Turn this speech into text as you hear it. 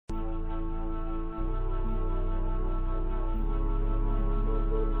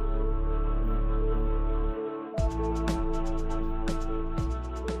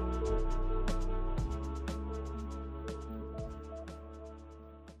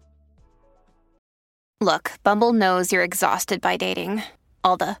Look, Bumble knows you're exhausted by dating.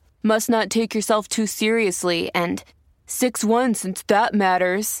 All the, must not take yourself too seriously, and 6'1" since that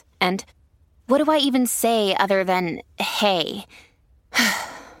matters. And what do I even say other than, hey?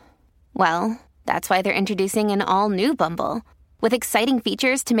 Well, that's why they're introducing an all-new Bumble, with exciting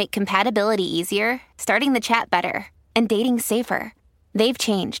features to make compatibility easier, starting the chat better, and dating safer. They've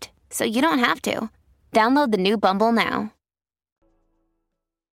changed, so you don't have to. Download the new Bumble now.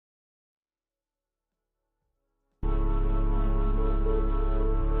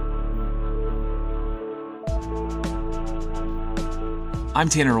 I'm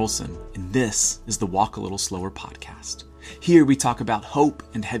Tanner Olson, and this is the Walk a Little Slower podcast. Here we talk about hope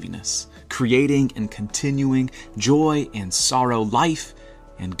and heaviness, creating and continuing, joy and sorrow, life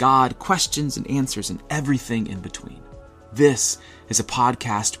and God, questions and answers, and everything in between. This is a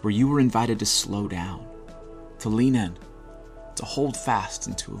podcast where you are invited to slow down, to lean in, to hold fast,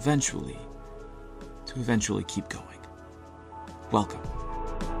 and to eventually keep going. Welcome.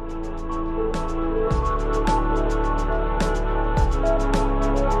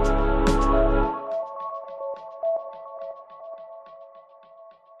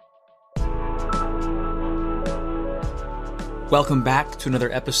 Welcome back to another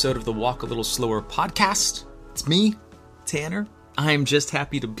episode of the Walk a Little Slower podcast. It's me, Tanner. I am just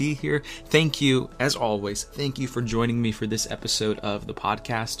happy to be here. Thank you, as always, thank you for joining me for this episode of the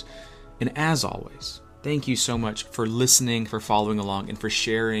podcast. And as always, thank you so much for listening, for following along, and for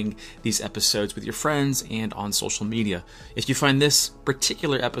sharing these episodes with your friends and on social media. If you find this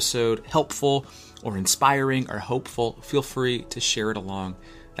particular episode helpful or inspiring or hopeful, feel free to share it along.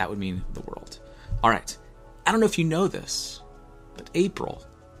 That would mean the world. All right. I don't know if you know this, but April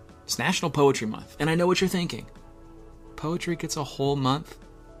is National Poetry Month, and I know what you're thinking. Poetry gets a whole month?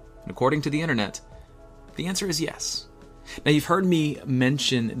 And according to the internet, the answer is yes. Now, you've heard me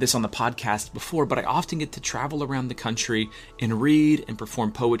mention this on the podcast before, but I often get to travel around the country and read and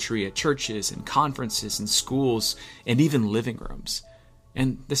perform poetry at churches and conferences and schools and even living rooms.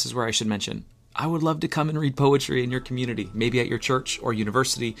 And this is where I should mention, I would love to come and read poetry in your community, maybe at your church or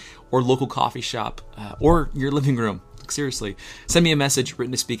university or local coffee shop or your living room. Seriously, send me a message,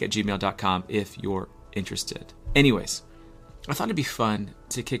 writtentospeak@gmail.com if you're interested. Anyways, I thought it'd be fun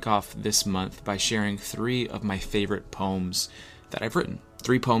to kick off this month by sharing 3 of my favorite poems that I've written.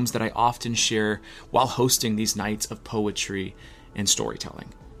 3 poems that I often share while hosting these nights of poetry and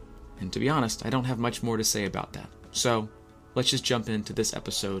storytelling. And to be honest, I don't have much more to say about that. So let's just jump into this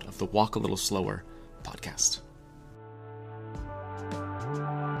episode of the Walk a Little Slower podcast.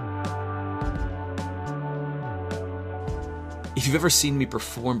 If you've ever seen me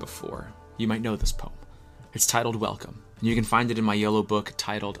perform before, you might know this poem. It's titled Welcome, and you can find it in my yellow book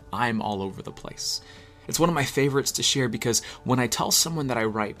titled I'm All Over the Place. It's one of my favorites to share because when I tell someone that I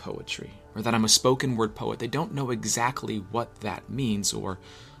write poetry or that I'm a spoken word poet, they don't know exactly what that means or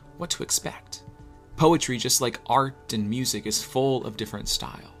what to expect. Poetry, just like art and music, is full of different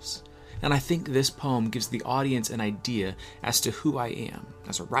styles. And I think this poem gives the audience an idea as to who I am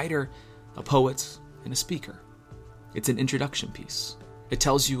as a writer, a poet, and a speaker. It's an introduction piece. It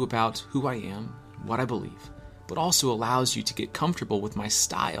tells you about who I am, what I believe, but also allows you to get comfortable with my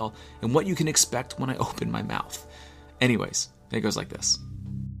style and what you can expect when I open my mouth. Anyways, it goes like this.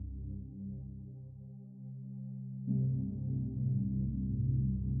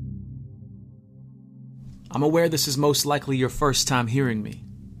 I'm aware this is most likely your first time hearing me.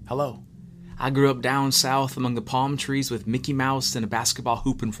 Hello. I grew up down south among the palm trees with Mickey Mouse and a basketball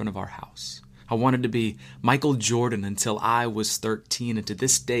hoop in front of our house. I wanted to be Michael Jordan until I was 13, and to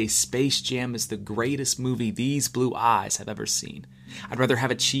this day, Space Jam is the greatest movie these blue eyes have ever seen. I'd rather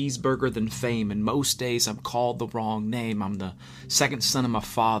have a cheeseburger than fame, and most days I'm called the wrong name. I'm the second son of my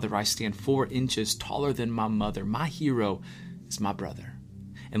father. I stand 4 inches taller than my mother. My hero is my brother.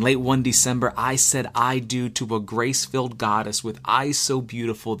 And late one December, I said I do to a grace-filled goddess with eyes so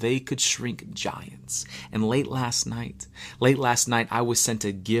beautiful they could shrink giants. And late last night, I was sent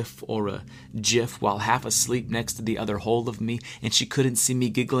a gif or a gif while half asleep next to the other hole of me, and she couldn't see me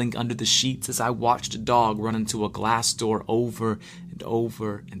giggling under the sheets as I watched a dog run into a glass door over and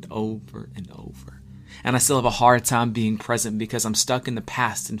over and over and over. And I still have a hard time being present because I'm stuck in the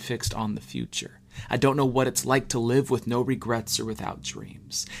past and fixed on the future. I don't know what it's like to live with no regrets or without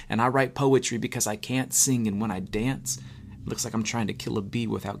dreams. And I write poetry because I can't sing, and when I dance, it looks like I'm trying to kill a bee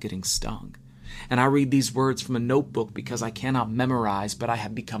without getting stung. And I read these words from a notebook because I cannot memorize, but I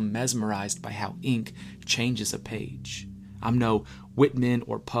have become mesmerized by how ink changes a page. I'm no Whitman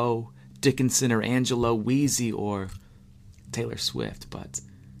or Poe, Dickinson or Angelo, Wheezy or Taylor Swift, but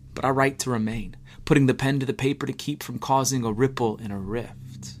I write to remain, putting the pen to the paper to keep from causing a ripple in a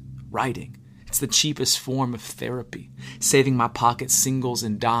rift. Writing It's the cheapest form of therapy, saving my pocket singles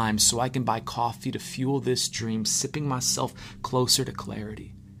and dimes so I can buy coffee to fuel this dream, sipping myself closer to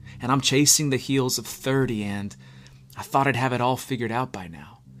clarity. And I'm chasing the heels of 30, and I thought I'd have it all figured out by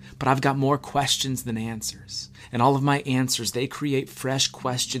now. But I've got more questions than answers. And all of my answers, they create fresh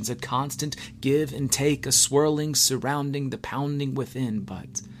questions, a constant give and take, a swirling surrounding the pounding within.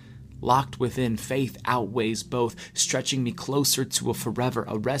 But locked within, faith outweighs both, stretching me closer to a forever,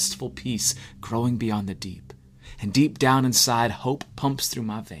 a restful peace growing beyond the deep. And deep down inside, hope pumps through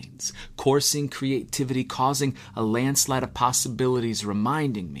my veins, coursing creativity, causing a landslide of possibilities,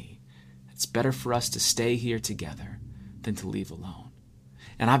 reminding me it's better for us to stay here together than to leave alone.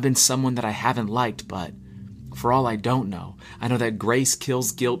 And I've been someone that I haven't liked, but for all I don't know, I know that grace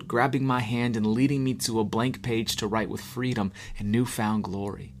kills guilt, grabbing my hand and leading me to a blank page to write with freedom and newfound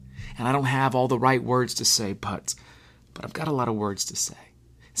glory. And I don't have all the right words to say, but I've got a lot of words to say.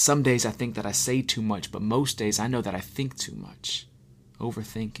 Some days I think that I say too much, but most days I know that I think too much.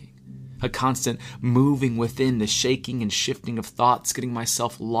 Overthinking. A constant moving within, the shaking and shifting of thoughts, getting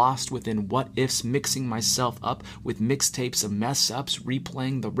myself lost within what-ifs, mixing myself up with mixtapes of mess-ups,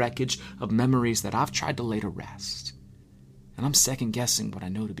 replaying the wreckage of memories that I've tried to lay to rest. And I'm second-guessing what I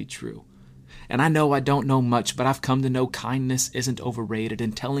know to be true. And I know I don't know much, but I've come to know kindness isn't overrated,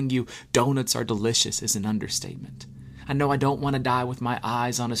 and telling you donuts are delicious is an understatement. I know I don't want to die with my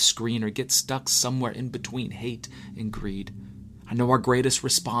eyes on a screen or get stuck somewhere in between hate and greed. I know our greatest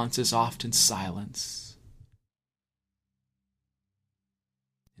response is often silence.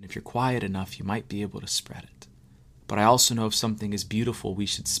 And if you're quiet enough, you might be able to spread it. But I also know if something is beautiful, we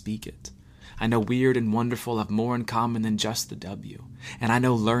should speak it. I know weird and wonderful have more in common than just the W. And I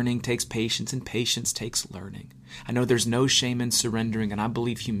know learning takes patience and patience takes learning. I know there's no shame in surrendering, and I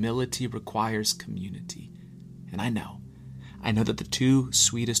believe humility requires community. And I know that the two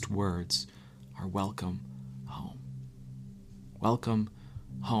sweetest words are welcome home. Welcome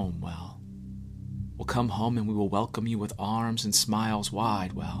home, well. We'll come home and we will welcome you with arms and smiles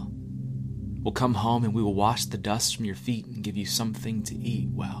wide, well. We'll come home and we will wash the dust from your feet and give you something to eat,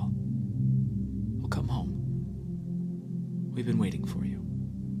 well. We'll come home. We've been waiting for you.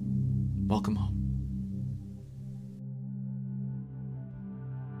 Welcome home.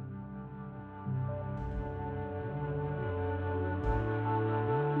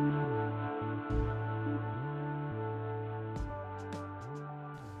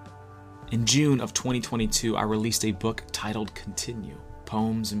 In June of 2022, I released a book titled Continue,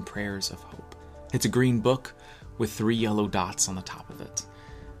 Poems and Prayers of Hope. It's a green book with 3 yellow dots on the top of it.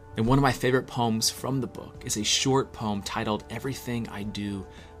 And one of my favorite poems from the book is a short poem titled Everything I Do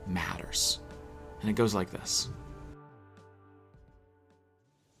Matters. And it goes like this.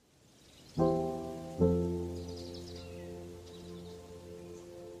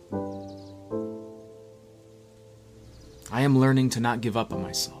 I am learning to not give up on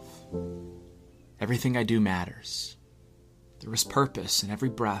myself. Everything I do matters. There is purpose in every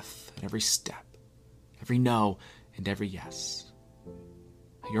breath and every step, every no and every yes.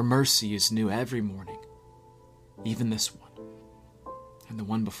 Your mercy is new every morning, even this one and the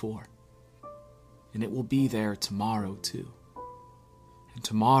one before. And it will be there tomorrow too. And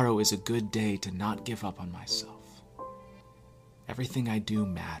tomorrow is a good day to not give up on myself. Everything I do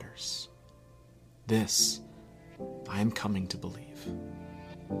matters. This I am coming to believe.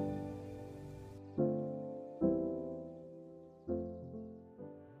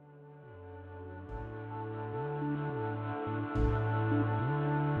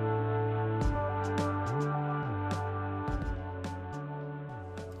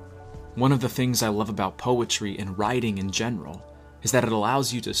 One of the things I love about poetry and writing in general is that it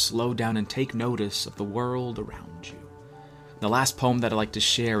allows you to slow down and take notice of the world around you. The last poem that I'd like to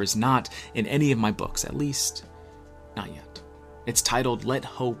share is not in any of my books, at least not yet. It's titled Let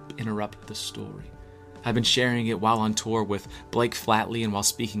Hope Interrupt the Story. I've been sharing it while on tour with Blake Flatley and while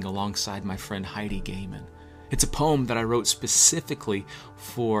speaking alongside my friend Heidi Gaiman. It's a poem that I wrote specifically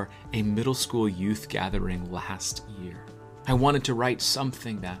for a middle school youth gathering last year. I wanted to write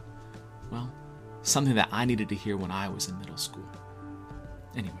something that I needed to hear when I was in middle school.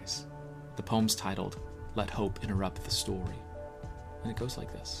 Anyways, the poem's titled Let Hope Interrupt the Story. And it goes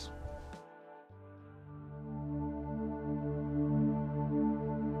like this.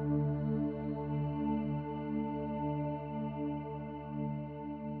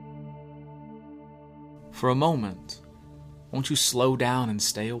 For a moment, won't you slow down and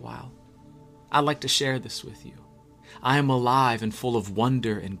stay a while? I'd like to share this with you. I am alive and full of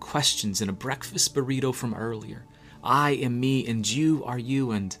wonder and questions in a breakfast burrito from earlier. I am me and you are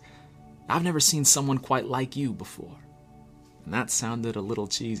you, and I've never seen someone quite like you before. And that sounded a little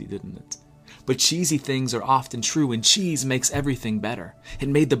cheesy, didn't it? But cheesy things are often true, and cheese makes everything better. It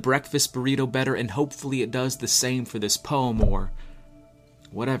made the breakfast burrito better, and hopefully it does the same for this poem or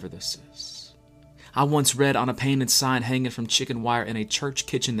whatever this is. I once read on a painted sign hanging from chicken wire in a church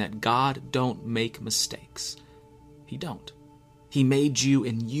kitchen that God don't make mistakes. He don't. He made you,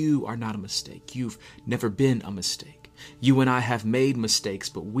 and you are not a mistake. You've never been a mistake. You and I have made mistakes,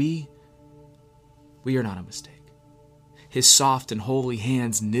 but we are not a mistake. His soft and holy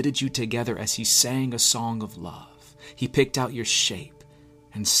hands knitted you together as he sang a song of love. He picked out your shape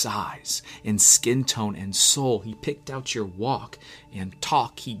and size and skin tone and soul. He picked out your walk and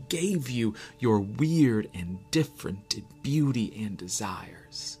talk. He gave you your weird and different beauty and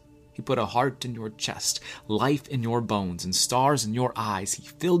desires. He put a heart in your chest, life in your bones, and stars in your eyes. He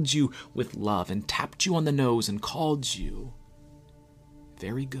filled you with love and tapped you on the nose and called you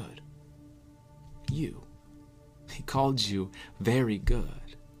very good. He called you very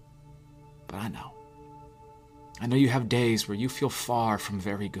good. But I know you have days where you feel far from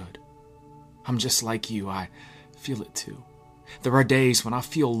very good. I'm just like you. I feel it too. There are days when I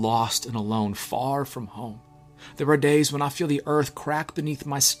feel lost and alone, far from home. There are days when I feel the earth crack beneath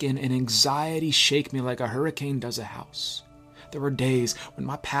my skin and anxiety shake me like a hurricane does a house. There are days when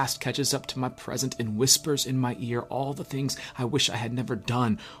my past catches up to my present and whispers in my ear all the things I wish I had never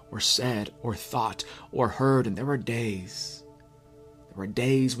done or said or thought or heard. And there are days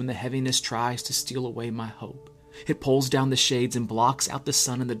when the heaviness tries to steal away my hope. It pulls down the shades and blocks out the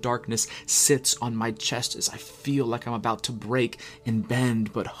sun, and the darkness sits on my chest as I feel like I'm about to break and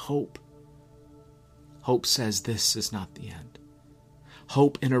bend. But hope says this is not the end.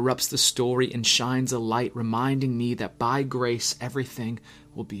 Hope interrupts the story and shines a light, reminding me that by grace everything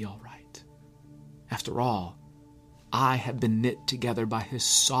will be all right. After all, I have been knit together by his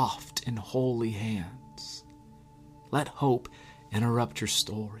soft and holy hands. Let hope interrupt your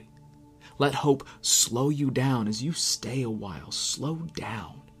story. Let hope slow you down as you stay a while. Slow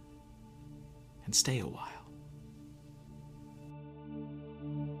down and stay a while.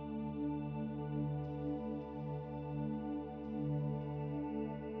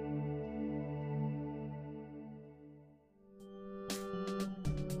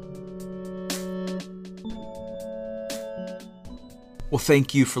 Well,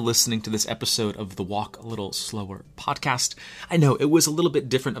 thank you for listening to this episode of the Walk a Little Slower podcast. I know it was a little bit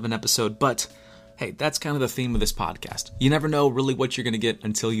different of an episode, but hey, that's kind of the theme of this podcast. You never know really what you're going to get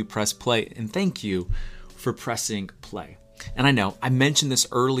until you press play, and thank you for pressing play. And I know I mentioned this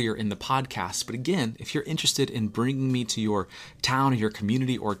earlier in the podcast, but again, if you're interested in bringing me to your town or your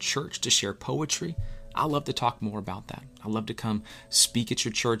community or church to share poetry, I'd love to talk more about that. I'd love to come speak at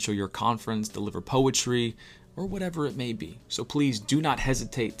your church or your conference, deliver poetry, or whatever it may be. So please do not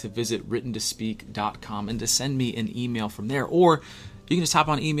hesitate to visit writtentospeak.com and to send me an email from there. Or you can just hop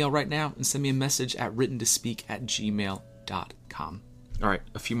on email right now and send me a message at writtentospeak@gmail.com. All right,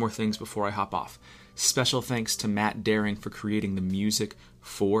 a few more things before I hop off. Special thanks to Matt Daring for creating the music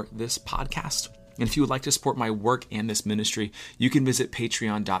for this podcast. And if you would like to support my work and this ministry, you can visit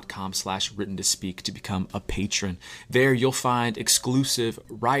patreon.com/writtentospeak to become a patron. There you'll find exclusive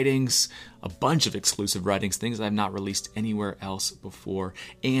writings, a bunch of exclusive writings, things I've not released anywhere else before.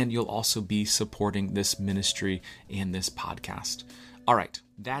 And you'll also be supporting this ministry and this podcast. All right,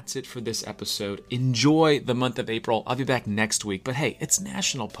 that's it for this episode. Enjoy the month of April. I'll be back next week. But hey, it's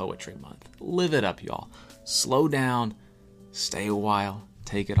National Poetry Month. Live it up, y'all. Slow down, stay a while,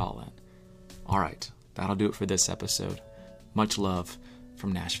 take it all in. All right, that'll do it for this episode. Much love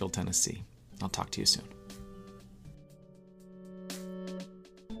from Nashville, Tennessee. I'll talk to you soon.